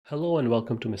Hello and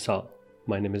welcome to Misal.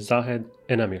 My name is Zahid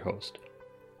and I'm your host.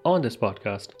 On this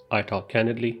podcast, I talk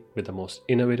candidly with the most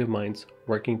innovative minds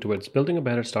working towards building a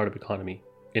better startup economy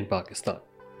in Pakistan.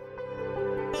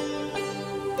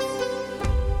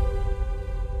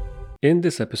 In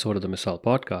this episode of the Misal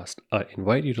podcast, I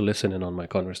invite you to listen in on my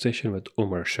conversation with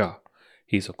Omar Shah.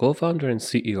 He's a co founder and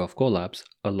CEO of COLABS,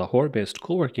 a Lahore based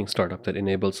co working startup that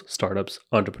enables startups,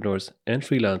 entrepreneurs, and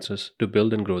freelancers to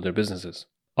build and grow their businesses.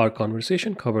 Our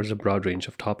conversation covers a broad range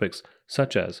of topics,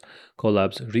 such as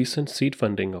COLAB's recent seed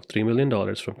funding of $3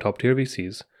 million from top tier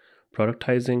VCs,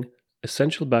 productizing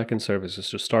essential backend services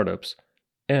to startups,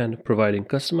 and providing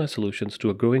customized solutions to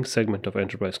a growing segment of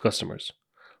enterprise customers.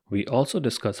 We also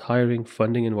discuss hiring,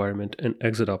 funding environment, and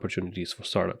exit opportunities for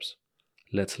startups.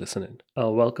 Let's listen in.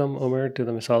 Welcome, Omer, to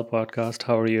the Misal podcast.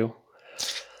 How are you?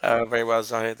 Very well,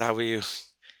 Zahid. How are you?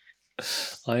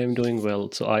 I am doing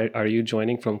well. So, are you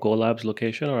joining from CoLab's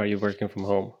location or are you working from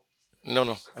home?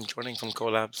 No, I'm joining from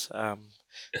COLABS.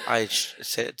 I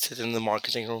sit in the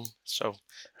marketing room, so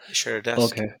I share a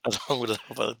desk Okay. along with a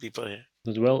lot of other people here.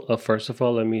 Well, first of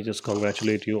all, let me just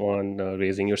congratulate you on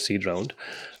raising your seed round,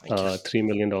 Thank you. $3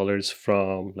 million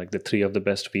from like the three of the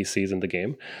best VCs in the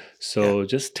game. Yeah, So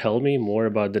just tell me more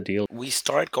about the deal. we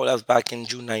started COLABS back in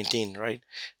June 19, right?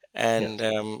 Yeah.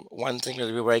 And one thing that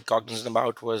we were very cognizant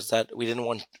about was that we didn't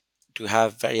want to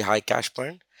have very high cash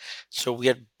burn. So we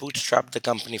had bootstrapped the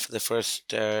company for the first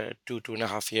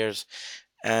 2.5 years,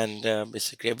 and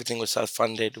basically everything was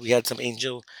self-funded. We had some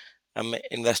angel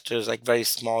investors, like very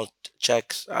small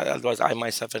checks. Otherwise, I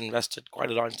myself had invested quite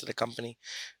a lot into the company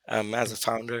as a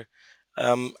founder.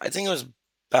 I think it was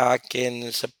back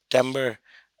in September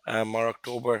or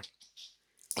October,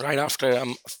 right after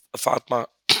Fatma,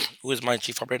 who is my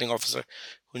chief operating officer,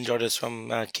 who joined us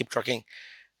from Keep Trucking,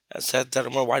 said that,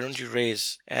 Umar, why don't you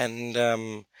raise? And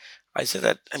I said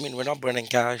that, I mean, we're not burning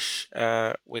cash.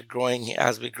 We're growing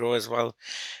as we grow as well.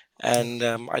 And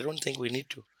I don't think we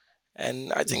need to.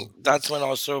 And I think Mhm. that's when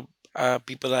also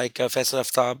people like Faisal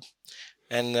Aftab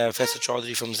and Faisal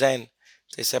Chaudhry from Zen,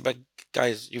 they said, but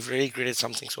guys, you've really created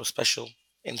something so special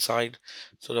inside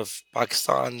sort of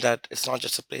Pakistan that it's not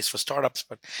just a place for startups,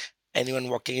 but anyone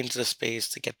walking into the space,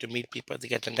 they get to meet people, they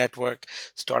get to network.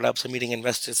 Startups are meeting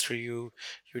investors through you.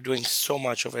 You're doing so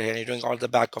much over here, and you're doing all the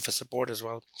back office support as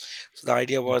well. So the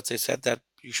idea was, they said that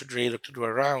you should really look to do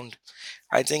a round.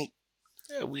 I think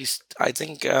I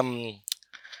think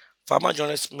Pharma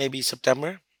joined us maybe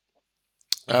September.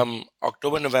 Mhm.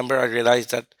 October, November, I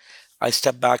realized that I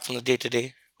stepped back from the day to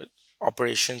day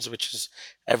operations, which is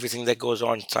everything that goes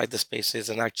on inside the spaces,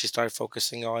 and actually started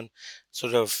focusing on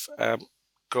sort of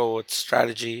growth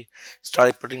strategy.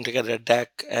 Started putting together a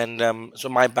deck, and so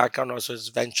my background also is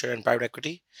venture and private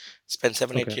equity. Spent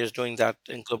 7 8 Okay. years doing that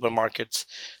in global markets.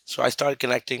 So I started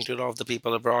connecting to a lot of the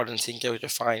people abroad and seeing, okay,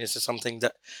 fine, is this something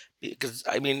that, because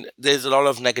I mean, there's a lot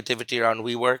of negativity around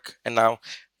WeWork, and now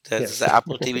there's Yes. the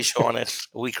Apple TV show on it.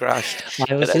 We crashed, I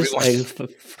and was just, everyone.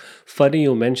 funny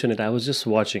you mentioned it. I was just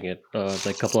watching it like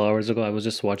a couple hours ago. I was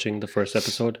just watching the first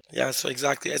episode. Yeah, so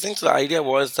exactly. I think the idea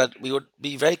was that we would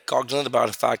be very cognizant about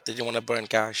the fact that you want to burn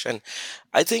cash. And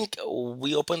I think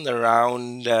we opened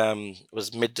around it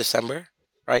was mid-December,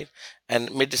 right? And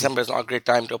Mhm. mid-December is not a great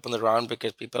time to open the round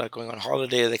because people are going on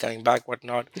holiday, they're coming back,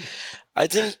 whatnot. I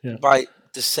think Yeah. by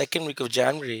the second week of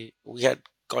January, we had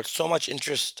got so much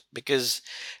interest because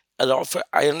a lot of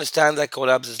I understand that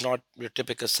Collabs is not your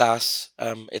typical SaaS.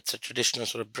 It's a traditional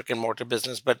sort of brick and mortar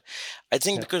business, but I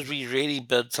think Yeah. because we really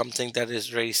built something that is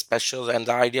very special, and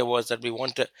the idea was that we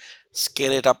want to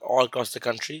scale it up all across the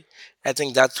country. I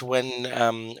think that's when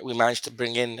we managed to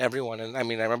bring in everyone. And I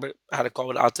mean, I remember I had a call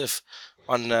with Atif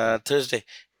on Thursday,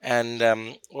 and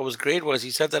what was great was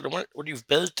he said that what you've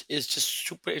built is just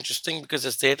super interesting because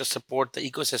it's there to support the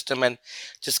ecosystem, and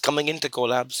just coming into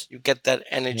collabs, you get that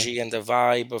Yeah. energy and the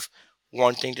vibe of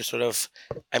wanting to sort of,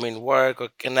 I mean, work or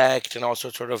connect, and also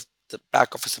sort of the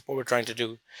back office support we're trying to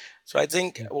do. So I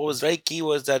think Yeah. what was very key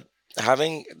was that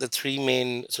having the three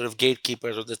main sort of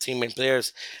gatekeepers or the three main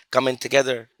players come in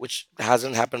together, which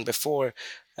hasn't happened before,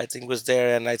 I think was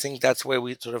there. And I think that's where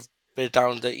we sort of built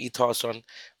down the ethos on,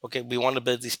 okay, we want to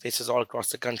build these spaces all across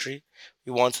the country.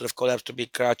 We want sort of collabs to be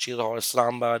Karachi or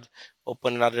Islamabad,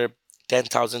 open another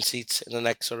 10,000 seats in the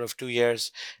next sort of 2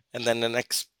 years, and then the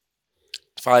next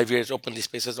 5 years open these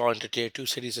spaces all into tier two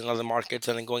cities and other markets,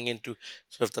 and then going into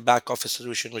sort of the back office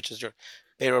solution, which is your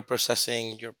payroll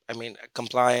processing, your, I mean,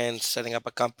 compliance, setting up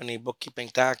a company, bookkeeping,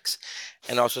 tax,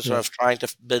 and also sort Yeah. of trying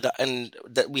to build and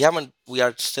that we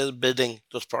are still building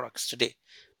those products today.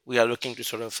 We are looking to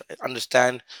sort of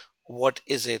understand what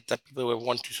is it that people will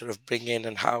want to sort of bring in,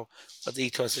 and how what the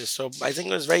ethos is. So I think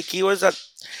it was very key was that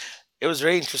it was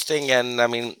very interesting, and I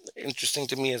mean, interesting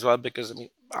to me as well because I mean,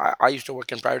 I used to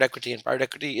work in private equity, and private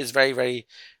equity is very, very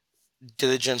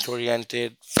diligence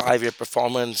oriented, 5 year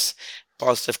performance,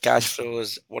 positive cash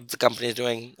flows, what the company is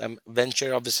doing.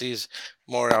 Venture obviously is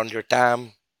more around your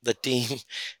TAM, the team,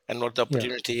 and what the Yeah.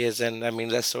 opportunity is. And I mean,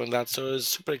 less so in that. So it's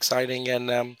super exciting.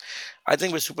 And I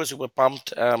think we're super, super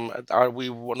pumped. We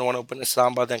want to open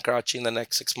Islamabad and Karachi in the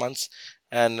next 6 months.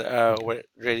 And Okay. we're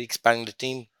really expanding the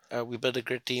team. We built a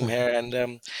great team Mhm. here.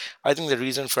 And I think the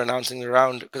reason for announcing the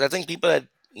round, because I think people had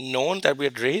known that we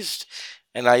had raised.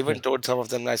 And I even Yeah. told some of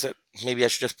them, I said, maybe I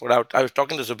should just put out. I was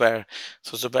talking to Zubair.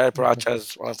 So Zubair Mhm. Paracha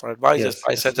is one of our advisors. Yes.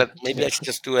 I Yes. said that maybe Yeah. I should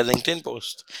just do a LinkedIn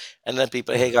post and then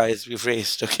people, hey Uh-huh. guys, we've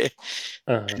raised, okay?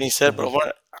 Uh-huh. And he said, Uh-huh. bro,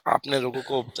 what आपने लोगों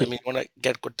को, I mean, you want to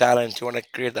get good talent, you want to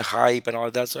create the hype and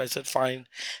all that. So I said, fine.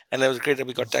 And it was great that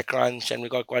we got TechCrunch and we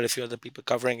got quite a few other people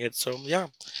covering it. So yeah,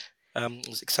 it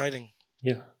was exciting.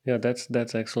 Yeah, yeah, that's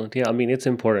excellent. Yeah, I mean, it's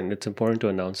important. It's important to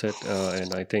announce it,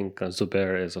 and I think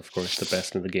Zubair is, of course, the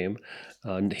best in the game.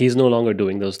 He's no longer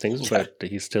doing those things, Yeah. but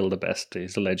he's still the best.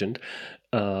 He's a legend.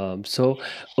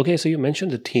 Okay, so you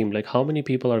mentioned the team. Like, how many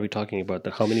people are we talking about?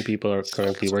 That how many people are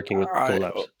currently So working with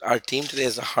Collabs? our team today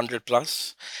is 100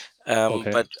 plus,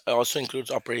 Okay, but it also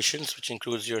includes operations, which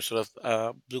includes your sort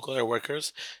of blue collar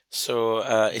workers. So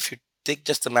if you take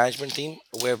just the management team,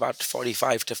 we're about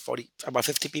 45 to 40, about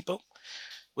 50 people,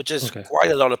 which is okay,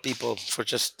 quite a lot of people for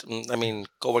just, I yeah, mean,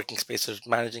 co-working spaces,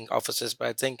 managing offices. But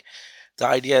I think the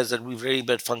idea is that we've really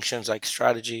built functions like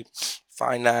strategy,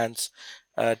 finance,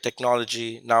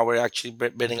 technology. Now we're actually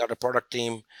mhm, building out a product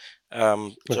team.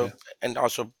 okay, And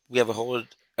also we have a whole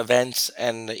events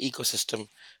and ecosystem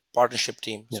partnership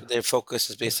team. So yeah, their focus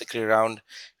is yeah, basically around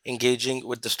engaging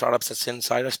with the startups that's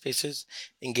inside our spaces,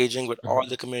 engaging with mhm, all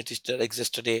the communities that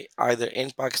exist today, either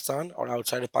in Pakistan or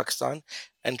outside of Pakistan,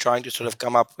 and trying to sort mhm. of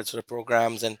come up with sort of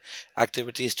programs and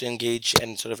activities to engage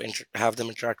and sort of have them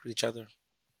interact with each other.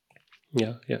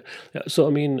 Yeah, yeah, yeah. So, I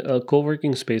mean,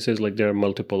 co-working spaces, like there are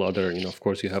multiple other, of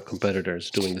course, you have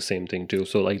competitors doing the same thing too.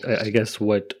 So, like, I guess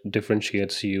what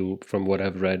differentiates you from what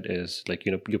I've read is like,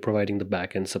 you're providing the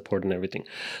back end support and everything.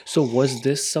 So, was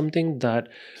this something that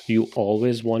you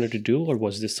always wanted to do, or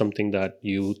was this something that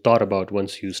you thought about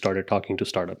once you started talking to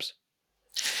startups?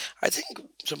 I think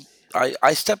so.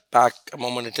 I step back a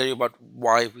moment to tell you about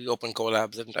why we open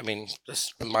collabs, and I mean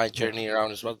just my Yeah, journey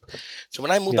around as well. So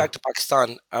when I moved yeah, back to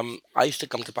Pakistan, I used to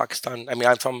come to Pakistan. I mean,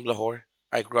 I'm from Lahore.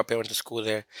 I grew up here, went to school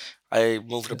there. I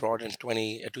moved yeah, abroad in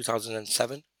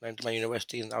 2007. Went to my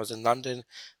university, and I was in London.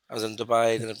 I was in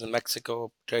Dubai, yeah. then I was in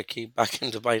Mexico, Turkey, back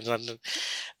in Dubai, London.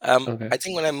 Okay, I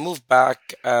think when I moved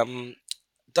back,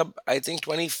 तब I think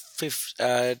 25th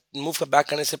move back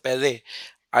करने से पहले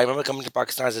I remember coming to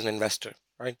Pakistan as an investor,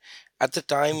 right? At the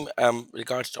time,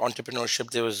 regards to entrepreneurship,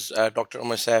 there was Dr.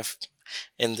 Omar Shah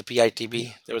in the PITB.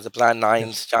 yeah, There was the Plan yeah,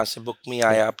 Nines, जहाँ से Book Me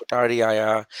yeah, आया, Putari आया,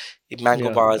 ये Mango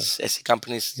yeah, yeah. Bars, ऐसी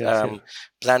companies. Yes, yeah.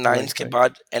 Plan Nines Right, के right,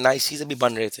 बाद NICs अभी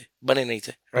बन रहे थे, बने नहीं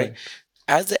थे, right? right.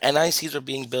 As the NICs were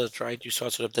being built, right, you saw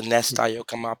sort of the Nest Mm, IO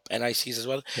come up, NICs as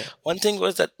well. yeah, One thing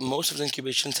was that most of the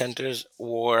incubation centers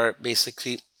were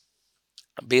basically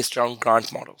based around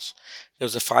grant models. There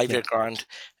was a 5 year yeah, grant,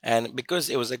 and because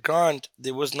it was a grant,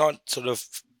 there was not sort of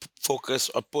focus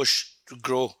or push to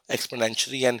grow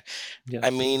exponentially. And yeah, I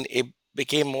mean, it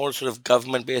became more sort of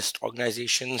government based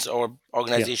organizations or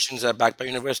yeah. organizations that are backed by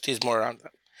universities more around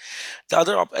that.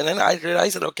 And then I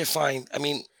realized that okay, fine. I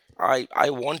mean, I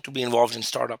want to be involved in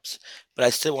startups, but I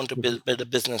still want to Mhm. build a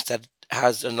business that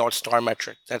has a North Star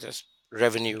metric, that is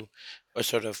revenue, or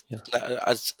sort of Yeah,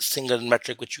 a single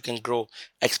metric which you can grow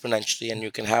exponentially, and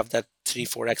you can have that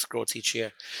 3-4x growth each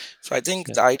year. So I think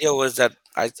yeah, the idea was that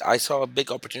I saw a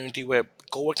big opportunity where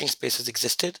co-working spaces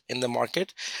existed in the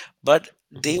market, but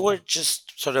mhm, they were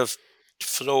just sort of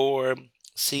floor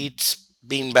seats,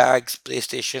 bean bags,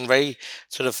 PlayStation, very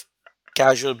sort of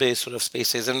casual based sort of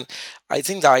spaces. And I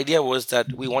think the idea was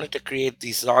that we wanted to create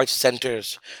these large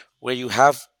centers where you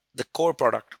have the core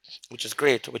product, which is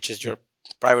great, which is yeah, your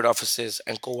private offices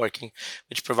and co-working,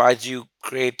 which provides you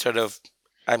great sort of,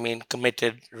 I mean,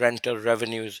 committed rental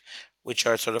revenues, which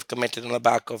are sort of committed on the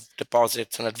back of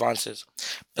deposits and advances.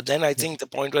 But then I yeah, think the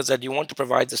point was that you want to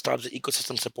provide the startups with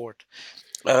ecosystem support,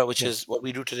 which yeah, is what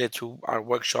we do today through our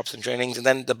workshops and trainings, and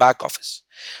then the back office.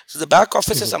 So the back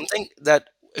office is mhm, something that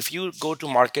if you go to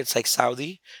markets like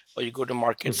Saudi, or you go to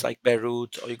markets mhm, like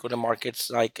Beirut, or you go to markets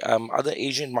like other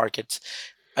Asian markets,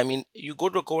 I mean, you go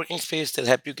to a co-working space, they'll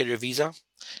help you get your visa,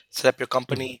 set up your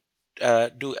mhm, company,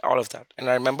 do all of that. And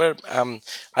I remember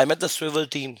I met the Swivel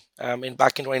team in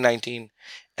back in 2019,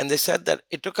 and they said that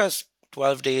it took us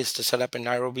 12 days to set up in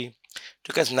Nairobi.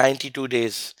 Took us 92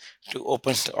 days to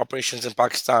open operations in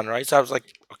Pakistan, right? So I was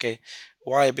like, okay,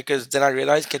 why? Because then I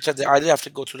realized, Ketcha, they either have to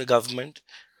go through the government,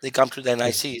 they come through the Yeah.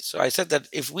 NIC. So I said that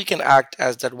if we can act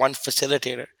as that one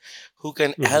facilitator who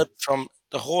can Hmm. help from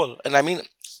the whole, and I mean,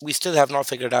 we still have not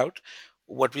figured out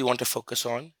what we want to focus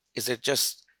on. Is it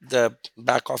just the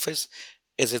back office?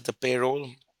 Is it the payroll?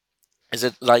 Is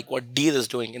it like what Deal is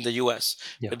doing in the US,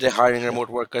 Yeah. where they're hiring Yeah. remote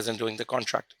workers and doing the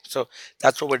contract? So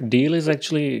that's what we're Deal is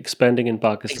actually expanding in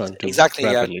Pakistan too exactly.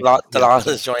 Yeah, rapidly. Yeah. Talal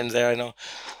Yeah. has joined there. I know.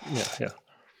 Yeah. Yeah.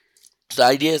 The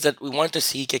idea is that we want to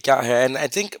see कि क्या है, and I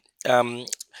think um,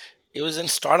 it was in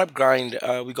startup grind.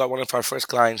 We got one of our first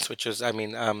clients, which was, I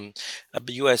mean, a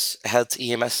US health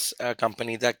EMS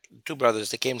company. That two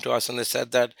brothers, they came to us and they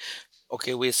said that,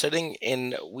 okay,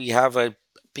 we have a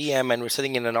PM and we're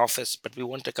sitting in an office, but we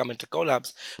want to come into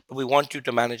collabs, but we want you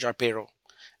to manage our payroll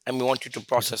and we want you to Okay.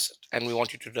 process it and we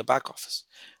want you to do the back office.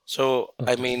 So,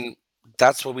 I Okay. mean,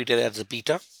 that's what we did as a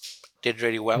beta. Did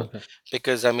really well Okay.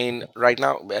 because I mean, Okay. right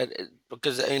now,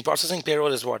 because in processing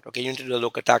payroll is what? Okay, you need to do the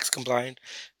local tax compliant,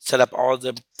 set up all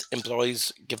the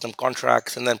employees, give them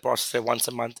contracts, and then process it once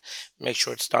a month, make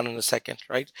sure it's done in a second,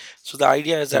 right? So the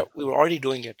idea is Yeah. that we were already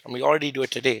doing it and we already do it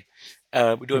today.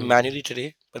 We do it Hmm. manually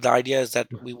today, but the idea is that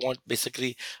we want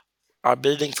basically are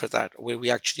building for that, where we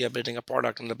actually are building a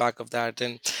product on the back of that.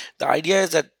 And the idea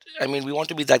is that, I mean, we want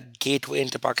to be that gateway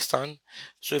into Pakistan.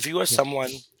 So if you are Yeah.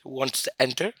 someone who wants to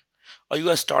enter, or you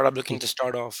are a startup looking Hmm. to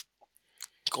start off,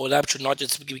 Colab should not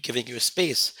just be giving you a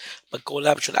space, but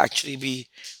Colab should actually be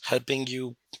helping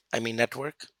you, I mean,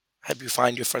 network, help you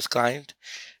find your first client,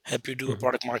 help you do a Hmm.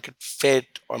 product market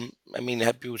fit, or I mean,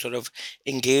 help you sort of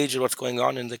engage with what's going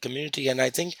on in the community. And I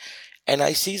think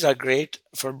NICs are great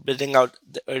for building out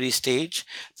the early stage,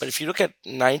 but if you look at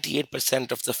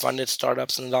 98% of the funded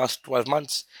startups in the last 12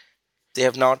 months, they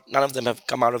have not, none of them have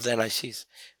come out of the NICs.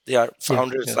 They are Yeah.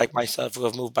 founders Yeah. like myself who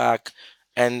have moved back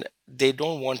and they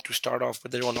don't want to start off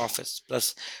with their own office.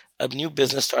 Plus, a new Yeah.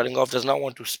 business starting off does not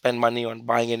want to spend money on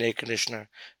buying an air conditioner,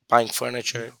 buying Yeah.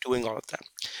 furniture, doing all of that.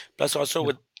 Plus, also Yeah.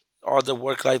 with all the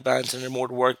work life balance and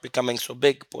remote work becoming so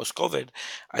big post COVID,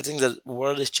 I think the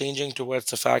world is changing towards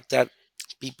the fact that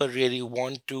people really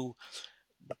want to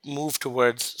move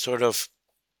towards sort of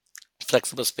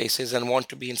flexible spaces and want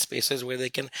to be in spaces where they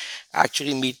can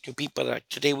actually meet new people. Like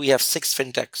today, we have six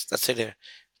fintechs that's it here.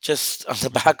 Just on the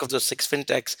Mhm. back of those six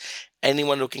fintechs,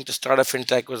 anyone looking to start a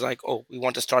fintech was like, oh, we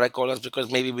want to start at Colas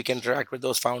because maybe we can interact with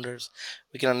those founders.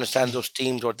 We can understand Yeah. those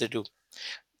teams, what they do.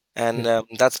 And Yeah.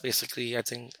 that's basically, I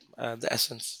think, the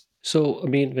essence. So, I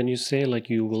mean, when you say like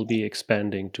you will be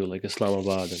expanding to like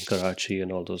Islamabad and Karachi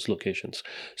and all those locations,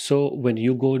 so when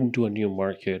you go into a new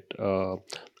market,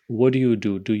 what do you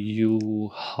do? Do you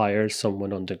hire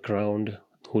someone on the ground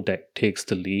who that takes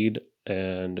the lead?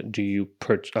 And do you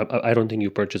purchase? I don't think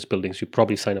you purchase buildings. You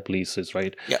probably sign up leases,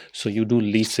 right? Yeah. So you do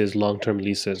leases, long-term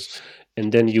leases,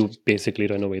 and then you basically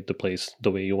renovate the place the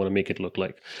way you want to make it look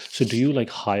like. So do you like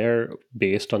hire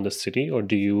based on the city, or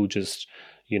do you just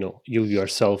you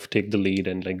yourself take the lead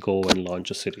and like go and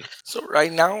launch a city? So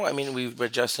right now, I mean, we're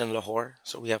just in Lahore.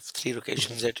 So we have three Okay.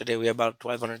 locations there today. We have about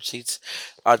 1,200 seats.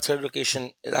 Our third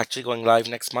location is actually going live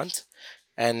next month,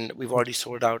 and we've already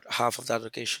sold out half of that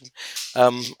location.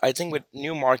 I think with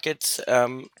new markets,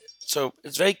 so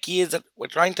it's very key is that we're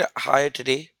trying to hire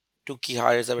today. Two key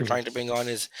hires that we're Mhm. trying to bring on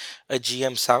is a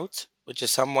GM South, which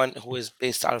is someone who is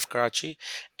based out of Karachi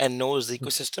and knows the Mhm.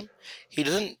 ecosystem. He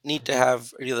doesn't need to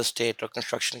have real estate or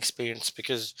construction experience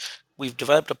because we've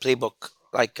developed a playbook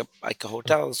like a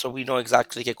hotel, so we know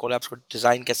exactly कि collabs को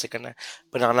design कैसे करना है,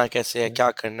 बनाना कैसे है, Okay.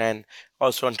 क्या करना है, and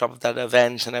also on top of that,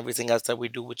 events and everything else that we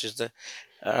do, which is the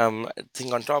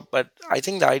thing on top. But I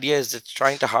think the idea is it's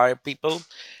trying to hire people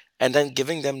and then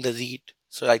giving them the lead.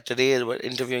 So like today we're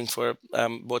interviewing for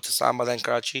both Islamabad and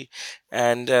Karachi,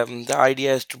 and the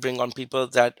idea is to bring on people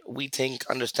that we think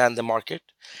understand the market,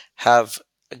 have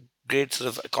great sort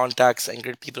of contacts and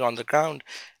great people on the ground,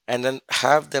 and then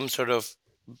have them sort of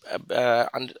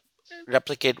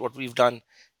replicate what we've done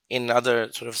in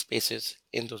other sort of spaces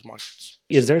in those markets.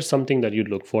 Is there something that you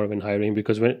look for when hiring?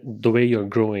 Because when the way you're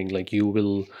growing, like you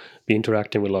will be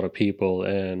interacting with a lot of people,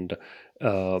 and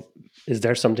uh, is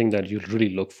there something that you really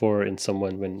look for in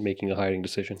someone when making a hiring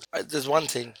decision? There's one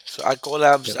thing. So our Yeah.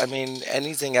 collabs, I mean,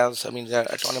 anything else, I mean,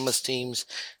 they're autonomous teams,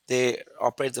 they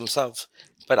operate themselves.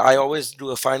 But I always do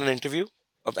a final interview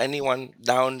of anyone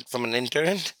down from an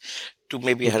intern to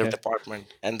maybe a head of Okay. department,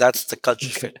 and that's the culture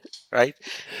Okay. fit, right?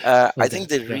 I Okay. think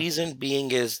the Yeah. reason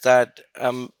being is that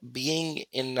being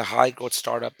in a high growth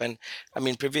startup, and I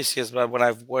mean, previous years, but when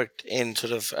I've worked in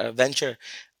sort of venture,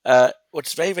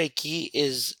 what's very, very key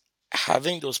is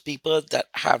having those people that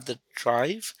have the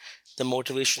drive, the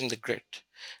motivation, the grit.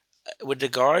 With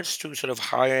regards to sort of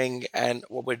hiring and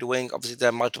what we're doing, obviously there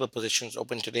are multiple positions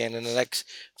open today, and in the next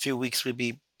few weeks we'll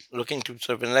be looking to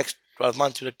sort of in the next 12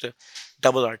 months we look to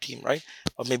double our team, right?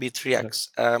 Or maybe Okay. 3x.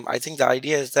 I think the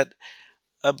idea is that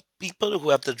people who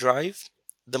have the drive,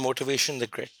 the motivation, the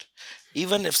grit.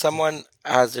 Even if someone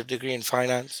has a degree in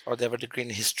finance or they have a degree in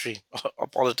history or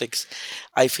politics,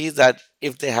 I feel that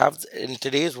if they have in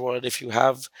today's world, if you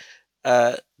have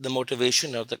the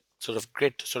motivation or the sort of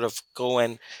grit to sort of go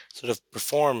and sort of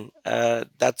perform,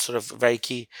 that's sort of very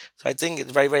key. So I think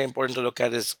it's very, very important to look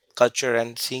at is culture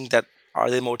and seeing that are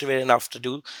they motivated enough to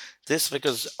do this,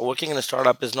 because working in a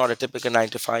startup is not a typical 9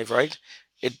 to 5, right?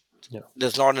 It Yeah.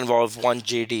 does not involve one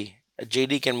JD. A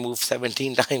JD can move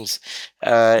 17 times in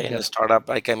a Yeah. startup.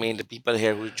 Like, I mean, the people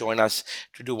here who join us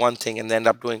to do one thing and they end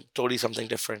up doing totally something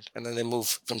different, and then they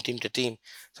move from team to team.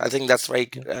 So I think that's very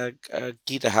Yeah.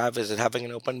 key to have, is having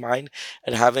an open mind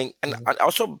and having, and Mhm.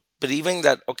 also believing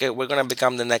that, okay, we're going to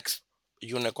become the next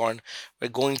unicorn. We're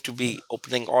going to Yeah. be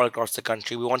opening all across the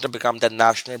country. We want to become that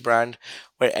national brand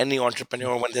where any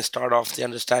entrepreneur, when they start off, they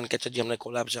understand, "Catch a हमने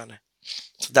collab जाना है."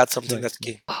 So that's something Right. that's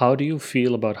key. How do you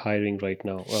feel about hiring right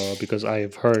now? Because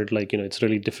I've heard like it's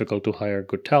really difficult to hire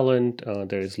good talent.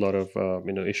 There is a lot of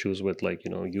issues with like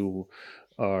you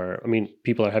are. I mean,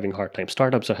 people are having hard time.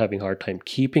 Startups are having hard time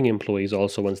keeping employees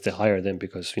also once they hire them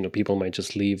because people might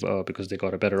just leave because they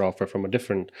got a better offer from a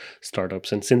different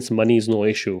startups. And since money is no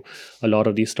issue, a lot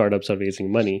of these startups are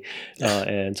raising money, Yeah.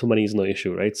 and so money is no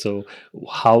issue, right? So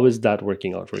how is that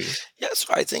working out for you? Yeah, so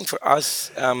I think for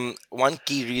us, one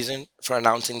key reason for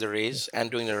announcing the Yeah. raise and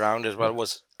doing the round as Yeah. well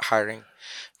was hiring.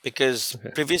 Because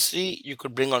Okay. previously you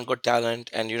could bring on good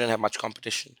talent and you didn't have much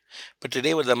competition. But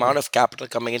today, with the Yeah. amount of capital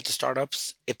coming into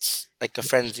startups, it's like a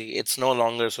frenzy. It's no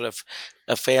longer sort of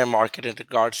a fair market in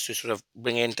regards to sort of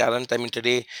bringing in talent. I mean,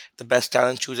 today, the best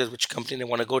talent chooses which company they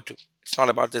want to go to. It's not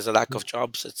about there's a lack Yeah. of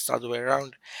jobs, it's the other way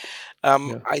around.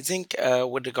 Yeah. I think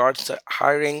with regards to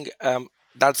hiring,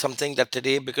 that's something that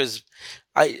today, because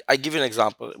I give you an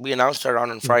example. We announced our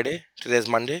round on Mhm. Friday. Today's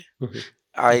Monday. Mhm.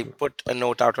 I Mhm. put a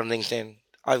note out on LinkedIn.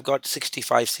 I've got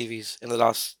 65 CVs in the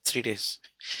last 3 days.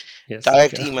 Yes.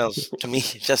 Direct Yeah. emails to me.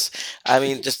 Just, I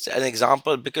mean, just an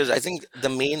example, because I think the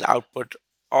main output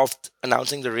of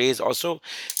announcing the raise also,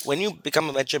 when you become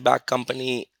a venture backed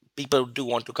company, people do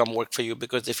want to come work for you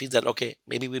because they feel that, okay,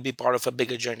 maybe we'll be part of a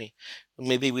bigger journey.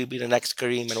 Maybe we'll be the next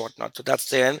Kareem and whatnot. So that's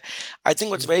there. And I think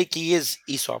what's Yeah. very key is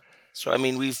ESOP. So I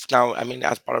mean, we've now, I mean,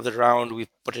 as part of the round,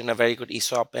 we've put in a very good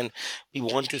ESOP, and we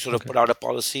want to sort of Okay. put out a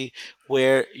policy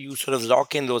where you sort of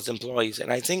lock in those employees.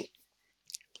 And I think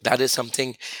that is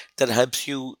something that helps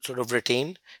you sort of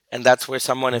retain. And that's where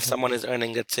someone, if Okay. someone is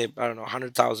earning, let's say, I don't know,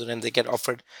 100,000 and they get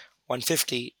offered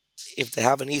 150, if they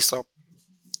have an ESOP,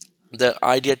 the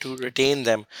idea to retain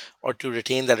them or to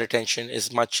retain that retention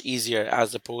is much easier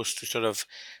as opposed to sort of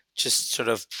just sort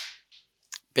of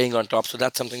paying on top. So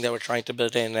that's something that we're trying to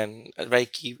build in, and very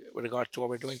key with regard to what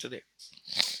we're doing today.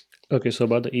 Okay. So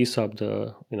about the ESOP,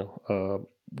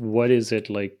 what is it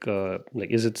like? Like,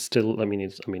 is it still? I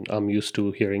mean, I'm used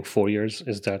to hearing 4 years.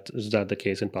 Is that the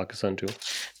case in Pakistan too?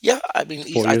 Yeah, I mean,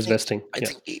 4 years vesting. I Yeah.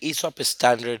 think ESOP is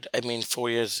standard. I mean, 4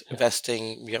 years Yeah.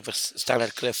 vesting. We have a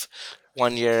standard cliff,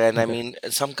 1 year, and I Okay. mean,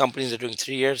 some companies are doing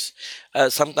 3 years.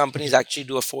 Some companies Okay. actually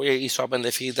do a 4 year ESOP, and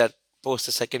they feel that post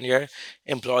the second year,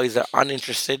 employees are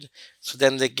uninterested. So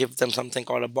then they give them something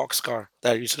called a box car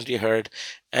that I recently heard,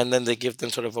 and then they give them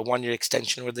sort of a 1 year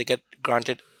extension where they get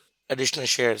granted additional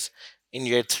shares in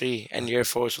year three and year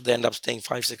four. So they end up staying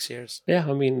 5 6 years. Yeah,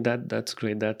 I mean that's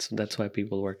great. That's why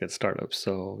people work at startups.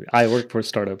 So I work for a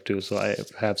startup too, so I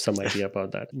have some idea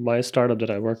about that. My startup that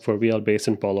I work for, we are based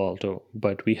in Palo Alto,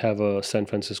 but we have a San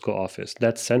Francisco office.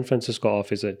 That San Francisco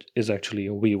office is actually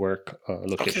a WeWork Okay.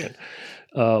 location.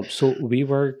 So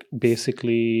WeWork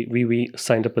basically we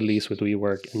signed up a lease with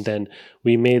WeWork, and then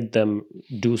we made them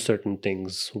do certain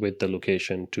things with the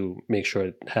location to make sure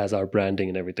it has our branding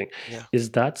and everything. Yeah.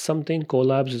 Is that something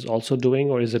Collabs is also doing,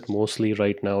 or is it mostly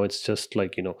right now it's just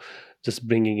like, just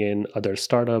bringing in other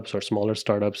startups or smaller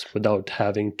startups without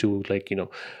having to like,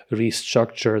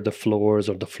 restructure the floors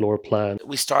or the floor plan?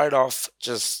 We started off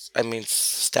just, I mean,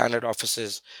 standard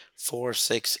offices, 4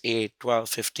 6 8 12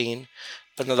 15.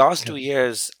 But in the last Yeah. 2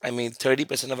 years, I mean,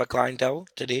 30% of our clientele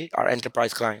today are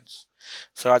enterprise clients.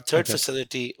 So our third Okay.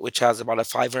 facility, which has about a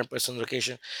 500%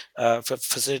 location,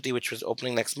 facility which was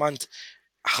opening next month,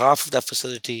 half of that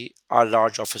facility are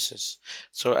large offices.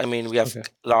 So I mean, we have Okay.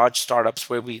 large startups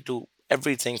where we do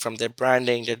everything from their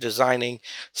branding, their designing,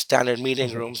 standard meeting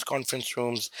Mhm. rooms, conference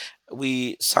rooms.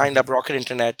 We signed Mhm. up Rocket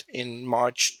Internet in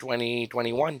March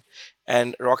 2021,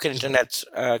 and Rocket Mhm. Internet's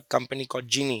a company called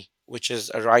Genie, which is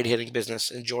a ride-hailing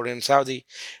business in Jordan and Saudi.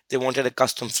 They wanted a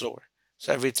custom floor.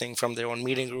 So everything from their own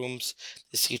meeting rooms,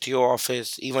 the CTO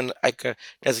office, even like a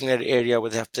designated area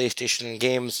where they have PlayStation and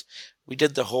games. We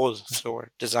did the whole floor,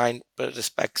 design per the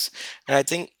specs. And I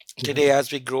think Okay. today,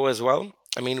 as we grow as well,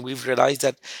 we've realized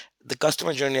that the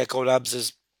customer journey at Collabs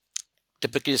is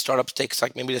typically startups takes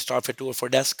like maybe they start for 2 or 4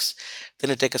 desks, then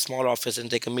they take a small office and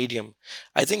take a medium.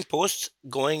 I think post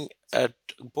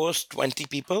 20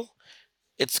 people,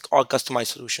 it's all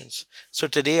customized solutions. So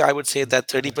today, I would say that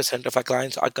Okay. 30% of our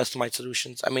clients are customized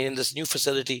solutions. In this new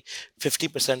facility,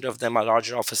 50% of them are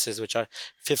larger offices, which are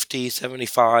 50,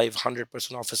 75,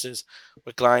 100-person offices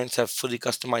where clients have fully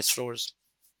customized floors.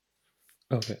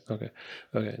 Okay, okay,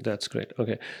 okay. That's great.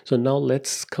 Okay, so now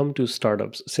let's come to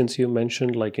startups. Since you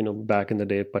mentioned, like, back in the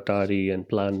day, Patari and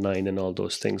Plan 9 and all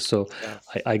those things. So Yeah.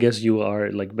 I guess you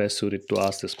are like best suited to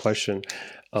ask this question.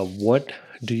 What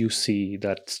do you see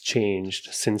that's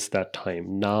changed since that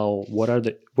time? Now, what are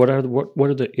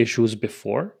the issues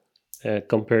before,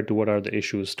 compared to what are the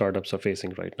issues startups are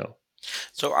facing right now?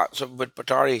 So with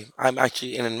Patari, I'm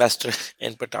actually an investor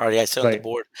in Patari. I sit on the Right.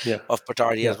 board Yeah. of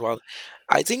Patari Yeah. as well.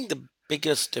 I think the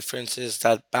biggest difference is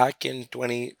that back in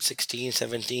 2016,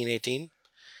 17, 18,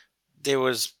 there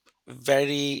was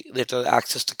very little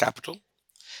access to capital.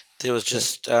 There was Right.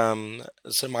 just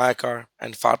Samayakar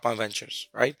and Fatma Ventures,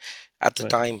 right, at the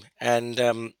Right. time.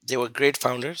 And they were great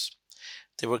founders,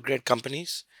 they were great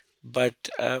companies, but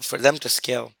for them to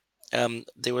scale,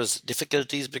 there was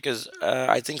difficulties because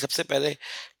I think सबसे पहले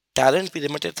talent be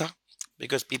limited था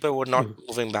because people were not Mhm.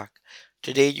 moving back.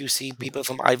 Today, you see Okay. people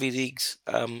from Ivy Leagues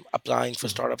applying for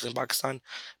Mhm. startups in Pakistan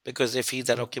because they feel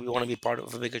that, Yeah. okay, we want to be part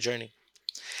of a bigger journey.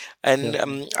 And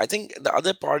Yeah. I think the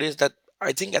other part is that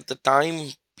I think at the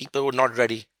time people were not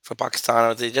ready for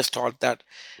Pakistan, or they just thought that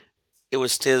it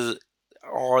was still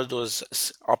all those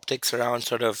optics around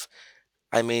sort of,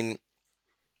 I mean,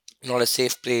 not a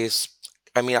safe place.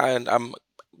 I'm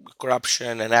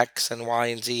corruption and X and Y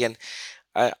and Z. And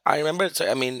I remember, so,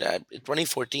 in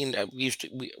 2014,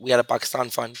 we had a Pakistan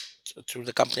fund through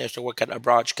the company I used to work at,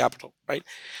 Abraj Capital, right?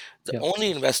 The Yeah.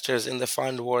 only investors in the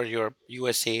fund were your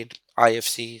USAID,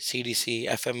 IFC, CDC,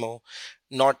 FMO,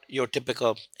 not your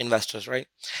typical investors, right?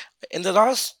 In the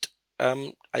last,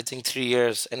 I think, 3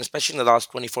 years, and especially in the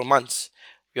last 24 months,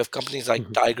 you have companies like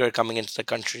Mhm. Tiger coming into the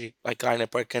country, like Kleiner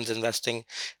Perkins investing,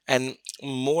 and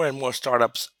more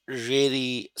startups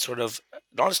really sort of,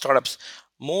 not startups,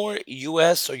 more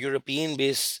US or European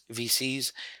based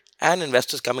VCs and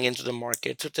investors coming into the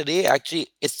market. So today, actually,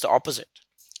 it's the opposite.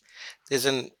 There's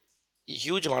an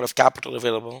huge amount of capital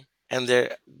available, and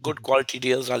their good Mhm. quality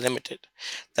deals are limited.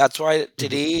 That's why Mhm.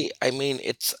 today,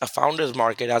 it's a founder's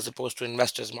market as opposed to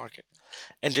investor's market.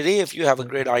 And today, if you have a Okay.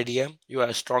 great idea, you are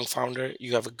a strong founder,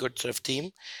 you have a good sort of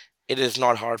team, it is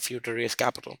not hard for you to raise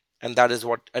capital. And that is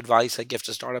what advice I give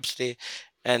to startups today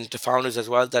and to founders as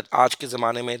well, that aaj ke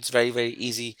zamane mein it's very, very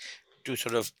easy to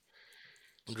sort of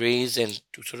raise and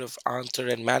to sort of answer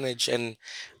and manage. And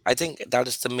I think that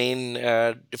is the main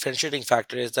differentiating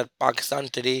factor, is that Pakistan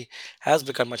today has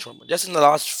become much more. Just in the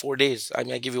last 4 days, I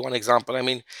give you one example.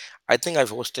 I think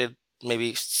I've hosted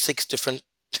maybe 6 different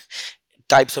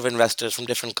types of investors from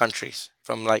different countries,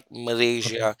 from like Okay.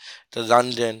 Malaysia to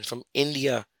London, from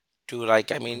India to like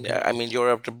Mhm.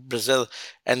 Europe to Brazil,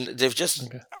 and they've just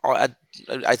Okay. all at,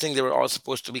 I think they were all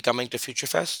supposed to be coming to Future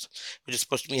Fest, which is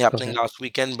supposed to be happening Okay. last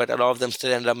weekend, but a lot of them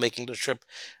still ended up making the trip.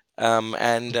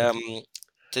 And Okay.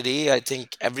 Today, I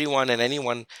think everyone and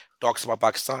anyone talks about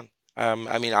Pakistan.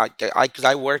 Because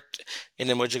I worked in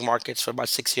emerging markets for about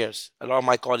 6 years. A lot of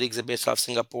my colleagues are based out of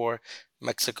Singapore,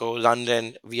 Mexico,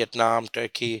 London, Vietnam,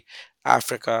 Turkey,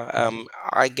 Africa. Mhm.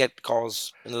 I get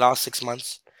calls in the last 6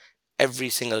 months every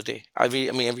single day. Every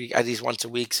at least once a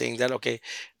week, saying that, okay,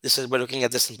 this is we're looking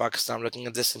at this in Pakistan, we're looking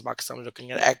at this in Pakistan, we're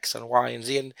looking at X and Y and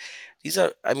Z, and these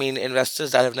are,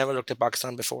 investors that have never looked at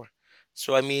Pakistan before.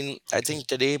 So I Okay. think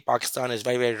today Pakistan is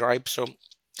very, very ripe. So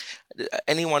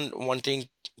anyone wanting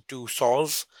to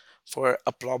solve for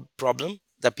a problem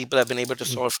that people have been able to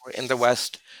Mhm. solve for in the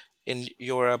West, in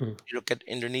Europe, Mhm. you look at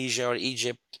Indonesia or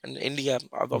Egypt and India,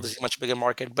 Mhm. obviously much bigger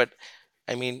market, but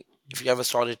I mean, if you have a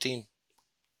solid team,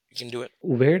 you can do it.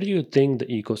 Where do you think the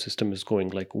ecosystem is going?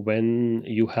 Like when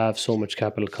you have so much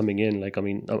capital coming in, like, I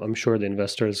mean, I'm sure the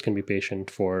investors can be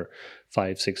patient for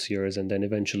 5, 6 years, and then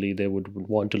eventually they would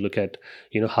want to look at,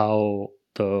 how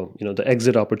the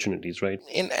exit opportunities, right?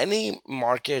 In any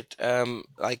market,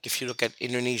 like if you look at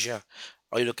Indonesia,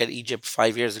 or you look at Egypt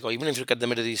 5 years ago, even if you look at the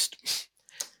Middle East,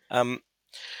 um,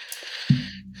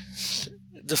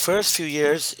 the first few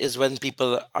years is when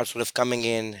people are sort of coming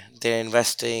in, they're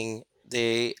investing.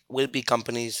 They will be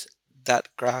companies that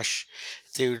crash.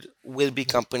 There will be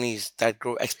companies that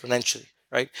grow exponentially,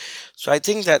 right? So I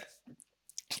think that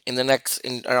in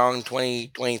around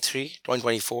 2023,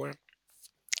 2024,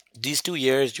 these 2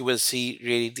 years, you will see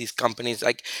really these companies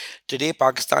like today,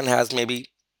 Pakistan has maybe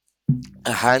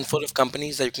a handful of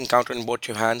companies that you can count on both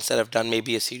your hands that have done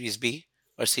maybe a Series B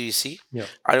or Series C. Yeah.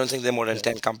 I don't think there are more than Yeah.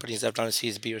 10 companies that have done a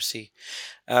Series B or C.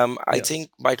 I Yeah.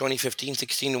 think by 2015,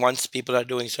 16, once people are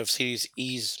doing sort of Series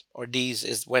E's or D's,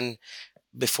 is when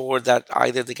before that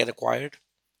either they get acquired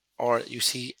or you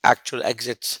see actual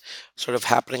exits sort of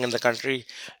happening in the country.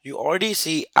 You already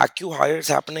see accu hires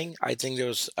happening. I think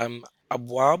there's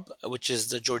Abwab, which is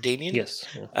the Jordanian. Yes.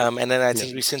 Yeah. And then I Yeah.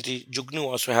 think recently Jugnu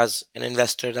also has an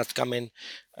investor that's come in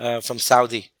from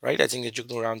Saudi, right? I think the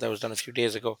Jugnu round that was done a few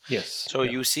days ago. Yes. So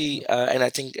Yeah. you see, and I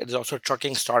think there's also a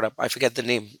trucking startup. I forget the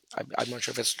name. I'm not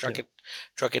sure if it's Yeah.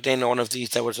 Truck It In, or one of these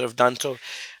that was sort of done. So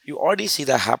you already see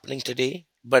that happening today,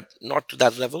 but not to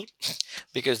that level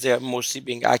because they are mostly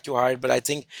being acquired. But I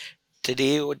think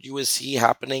today what you will see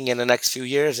happening in the next few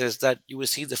years is that you will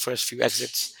see the first few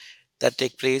exits that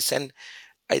take place. And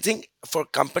I think for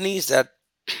companies that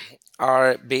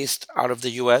are based out of the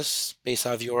US, based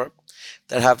out of Europe,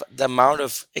 that have the amount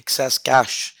of excess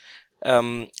cash,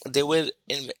 they will,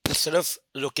 instead of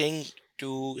looking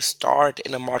to start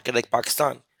in a market like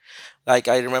Pakistan, like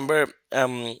I remember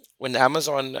when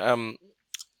Amazon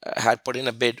had put in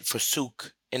a bid for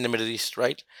Souk in the Middle East,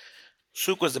 right?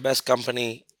 Souk was the best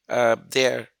company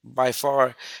there by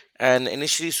far. And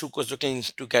initially, Souk was looking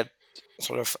to get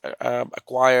sort of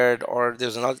acquired, or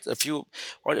there's another a few,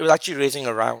 or it was actually raising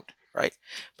a round, right?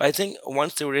 But I think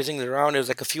once they were raising the round, it was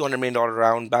like a few $100 million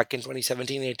round back in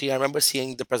 2017, 18. I remember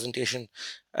seeing the presentation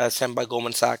sent by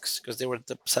Goldman Sachs because they were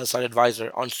the sell side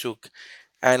advisor on Souk.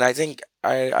 And I think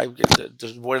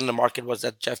the word in the market was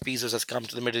that Jeff Bezos has come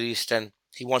to the Middle East and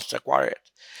he wants to acquire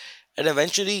it. And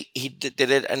eventually, they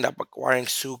did end up acquiring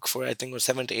Souk for I think it was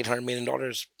 7 to 800 million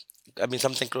dollars. I mean,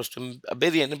 something close to a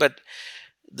billion. But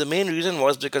the main reason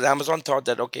was because Amazon thought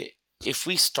that okay, if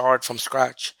we start from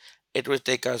scratch, it will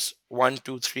take us 1,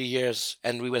 2, 3 years,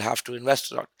 and we will have to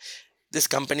invest a lot. This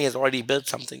company has already built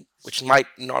something which might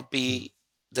not Mm. be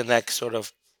the next sort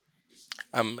of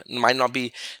might not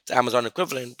be the Amazon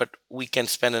equivalent, but we can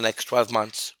spend the next 12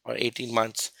 months or 18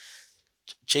 months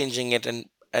changing it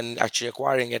and actually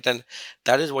acquiring it. And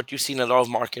that is what you see in a lot of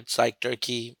markets like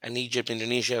Turkey and Egypt,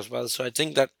 Indonesia as well. So I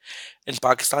think that in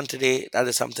Pakistan today, that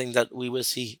is something that we will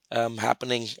see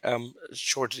happening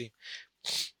shortly.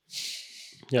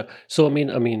 Yeah. So I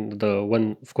mean, the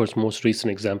one, of course, most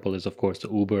recent example is, of course, the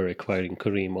Uber acquiring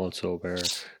Kareem, also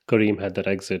where Kareem had that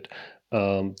exit.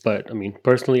 But I mean,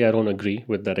 personally, I don't agree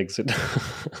with that exit.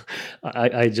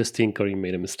 I just think Kareem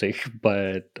made a mistake.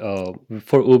 But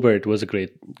for Uber, it was a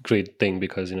great thing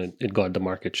because it got the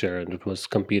market share and it was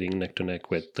competing neck to neck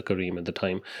with the Kareem at the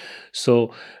time.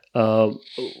 So, uh,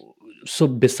 so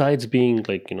besides being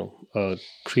like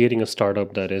creating a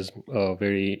startup that is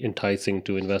very enticing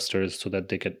to investors so that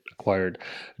they get acquired,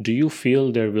 do you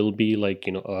feel there will be like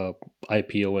a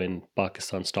IPO in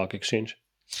Pakistan Stock Exchange?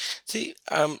 See,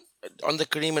 on the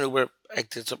Kareem and Uber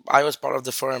exit, so I was part of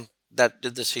the firm that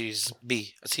did the Series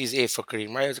B, Series A for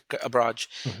Kareem, right? Abraj.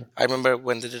 Mhm. I remember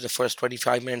when they did the first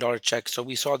 $25 million check. So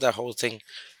we saw that whole thing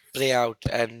play out.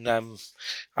 And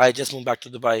I just moved back to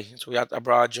Dubai. So we had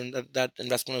Abraj, and that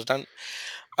investment was done.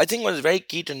 I think was very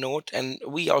key to note, and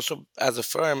we also, as a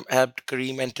firm, helped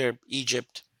Kareem enter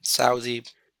Egypt, Saudi,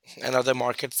 and other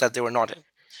markets that they were not in.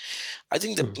 I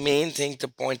think the Mhm. main thing to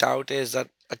point out is that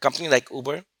a company like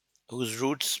Uber, whose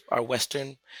roots are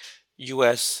Western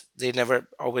US, they never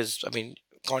always, I mean,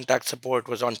 contact support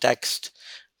was on text,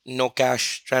 no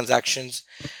cash transactions.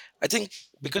 I think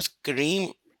because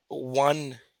Kareem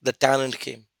won, the talent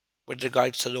came with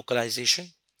regards to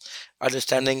localization,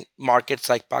 understanding markets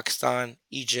like Pakistan,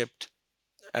 Egypt,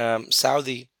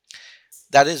 Saudi.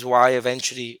 That is why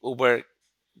eventually Uber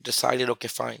decided, okay,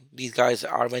 fine, these guys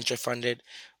are venture funded.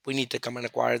 We need to come and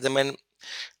acquire them. And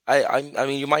I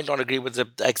mean, you might not agree with the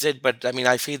exit, but I mean,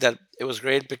 I feel that it was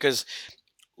great because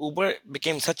Uber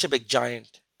became such a big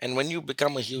giant. And when you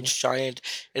become a Yeah. huge giant,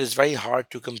 it is very hard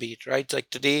to compete, right? Like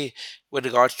today, with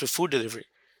regards to food delivery,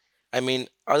 I mean,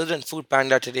 other than Food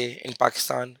Panda today in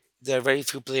Pakistan, there are very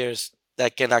few players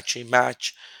that can actually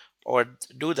match or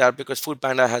do that because Food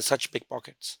Panda has such big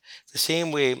pockets. The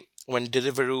same way when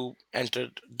Deliveroo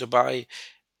entered Dubai,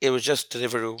 it was just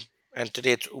Deliveroo, and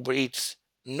today it's Uber Eats.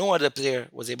 no other player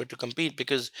was able to compete,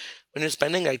 because when you're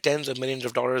spending like tens of millions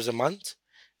of dollars a month,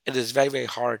 it is very, very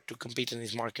hard to compete in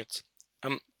these markets.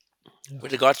 Um, Yeah.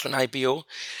 with regards to an IPO,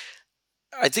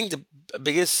 I think the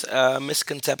biggest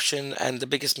misconception and the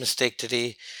biggest mistake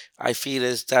today, I feel,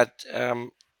 is that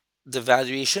the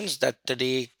valuations that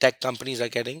today tech companies are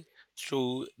getting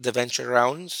through the venture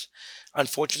rounds,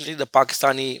 unfortunately, the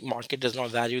Pakistani market does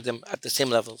not value them at the same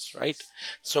levels, right?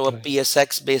 So Right. A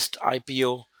PSX based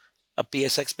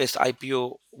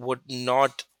IPO would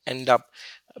not end up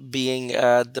being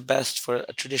the best for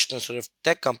a traditional sort of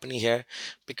tech company here,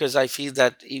 because I feel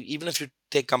that even if you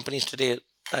take companies today,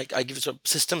 like I give you, so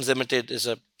Systems Limited is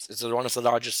one of the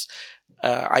largest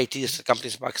IT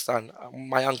companies in Pakistan.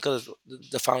 My uncle is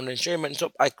the founder and chairman,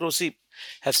 so I closely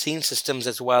have seen Systems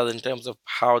as well in terms of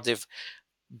how they've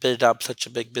built up such a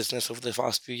big business over the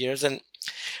past few years. And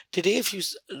today, if you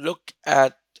look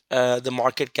at the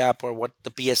market cap or what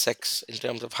the PSX in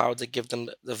terms of how they give them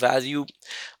the value,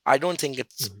 I don't think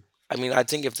it's. Mhm. I mean, I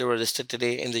think if they were listed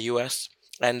today in the US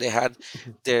and they had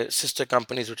Mhm. their sister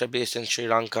companies which are based in Sri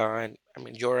Lanka and I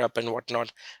mean Europe and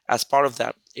whatnot, as part of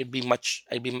that, it'd be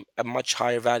a much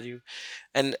higher value.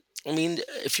 And I mean,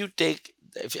 if you take,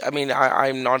 if, I mean,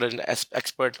 I'm not an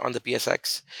expert on the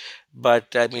PSX,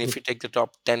 but I mean, if you take the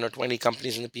top 10 or 20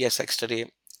 companies in the PSX today,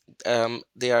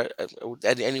 they are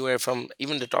anywhere from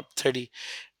even the top 30,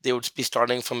 they would be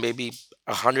starting from maybe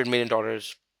 $100 million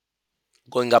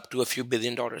going up to a few $1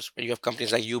 billion, where you have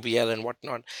companies like UBL and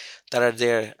whatnot that are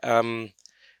there.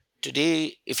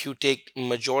 Today, if you take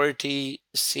majority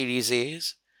Series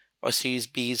A's or Series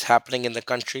B's happening in the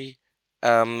country,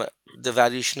 the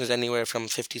valuation is anywhere from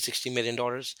 50, $60 million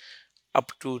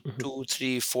up to Mhm. 2,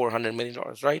 3, 400 million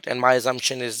dollars, right? And my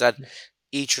assumption is that Yeah.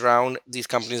 each round these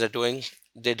companies are doing,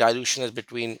 their dilution is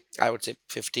between, I would say,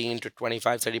 15 to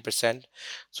 25, 30%.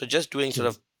 So just doing sort Mhm.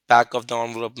 of back of the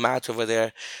envelope math over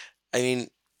there, I mean,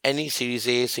 any Series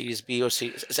A, Series B, or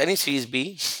any Series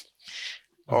B Mhm.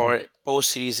 or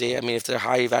post Series A, I mean, if they're a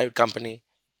high valued company,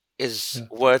 is Yeah.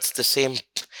 worth the same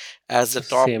as the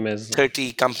top Same as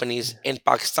 30 companies in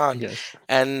Pakistan. yes.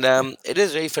 And Yeah. it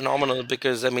is very phenomenal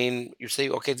because, I mean, you say,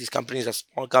 okay, these companies are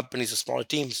small companies or small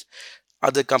teams.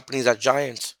 Other companies are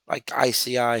giants like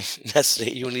ICI, Nestle,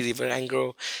 Unilever,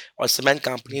 Angro, or cement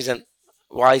companies. And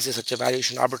why is there such a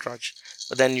valuation arbitrage?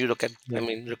 But then you look at, I Yeah.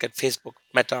 mean, look at Facebook,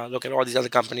 Meta, look at all these other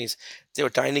companies. They were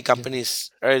tiny Yeah.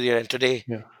 companies earlier, and today,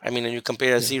 Yeah. I mean, when you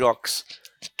compare a Yeah. Xerox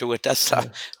to a Tesla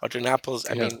Yeah. or to an Apple's,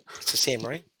 I Yeah. mean, it's the same,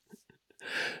 right?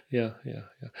 Yeah, yeah,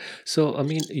 yeah. So, I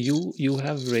mean, you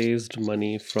have raised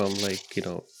money from like,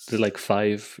 the like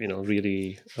five,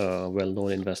 really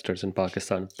well-known investors in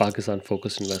Pakistan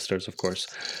focused investors, of course.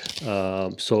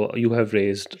 So you have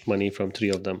raised money from three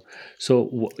of them.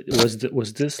 So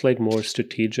was this like more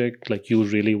strategic, like you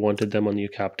really wanted them on your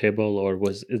cap table, or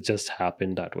was it just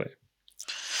happened that way?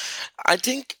 I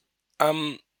think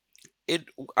um, it.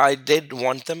 I did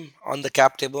want them on the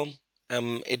cap table.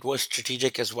 It was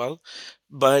strategic as well,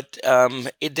 but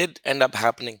it did end up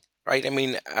happening, right? I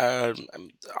mean,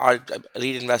 our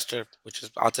lead investor, which is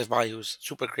Atif Bhai, who's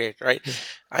super great, right? Yeah,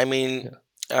 I mean,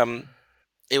 yeah, um,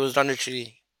 it was done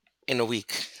literally in a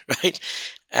week, right?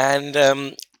 And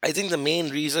I think the main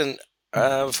reason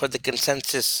for the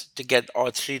consensus to get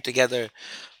all three together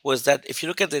was that if you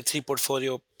look at the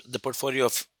portfolio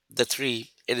of the three,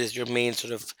 it is your main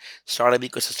sort of startup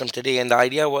ecosystem today. And the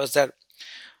idea was that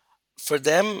for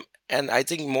them, and I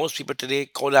think most people today,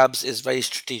 collabs is very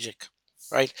strategic,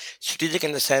 right? Strategic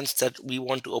in the sense that we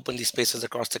want to open these spaces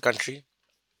across the country.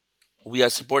 We are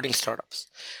supporting startups.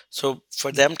 So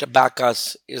for them to back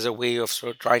us is a way of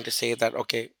sort of trying to say that,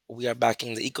 okay, we are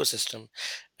backing the ecosystem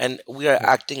and we are yeah.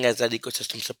 acting as that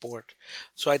ecosystem support.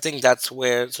 So I think that's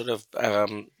where sort of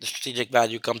the strategic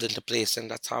value comes into place. And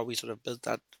that's how we sort of built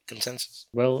that consensus.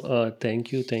 Well,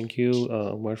 thank you,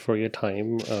 Umar, for your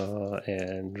time,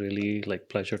 and really like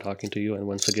pleasure talking to you. And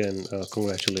once again,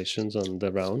 congratulations on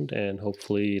the round, and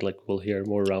hopefully, like we'll hear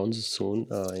more rounds soon,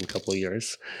 in a couple of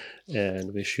years.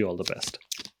 And wish you all the best.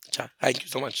 Thank you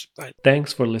so much. Bye.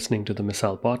 Thanks for listening to the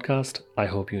Misal podcast. I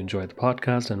hope you enjoyed the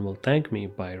podcast and will thank me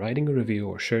by writing a review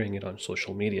or sharing it on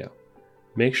social media.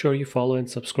 Make sure you follow and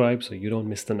subscribe so you don't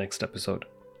miss the next episode.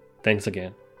 Thanks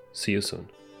again. See you soon.